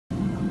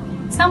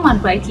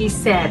Someone rightly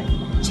said,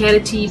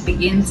 charity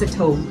begins at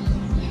home.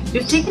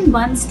 We've taken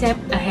one step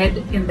ahead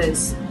in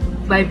this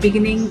by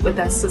beginning with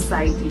our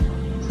society.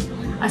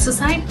 A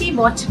society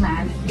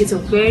watchman is a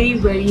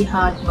very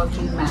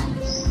hard-working man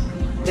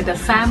with a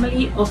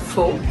family of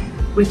 4,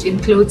 which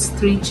includes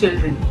 3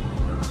 children.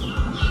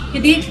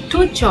 He did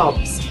 2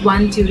 jobs,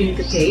 one during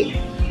the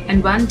day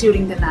and one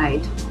during the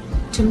night,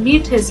 to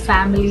meet his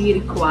family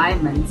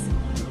requirements.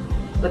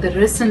 But the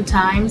recent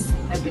times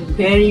have been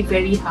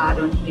very hard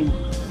on him.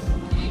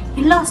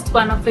 He lost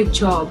one of his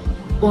job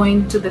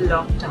owing to the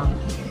lockdown.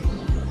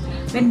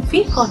 When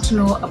we got to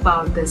know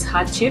about these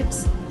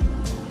hardships,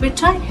 we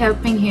tried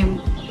helping him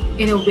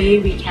in a way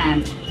we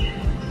can,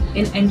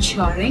 in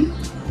ensuring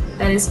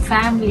that his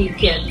family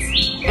gets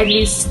at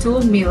least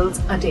 2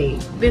 meals a day.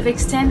 We've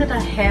extended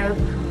our help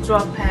to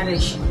our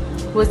parish,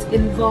 who is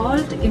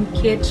involved in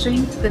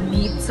catering to the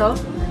needs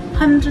of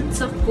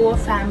hundreds of poor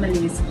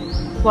families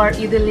who are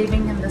either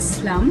living in the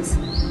slums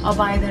or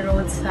by the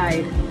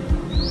roadside.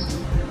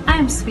 I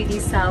am Sweetie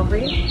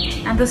Salve,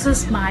 and this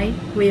is my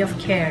way of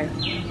care.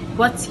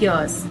 What's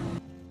yours?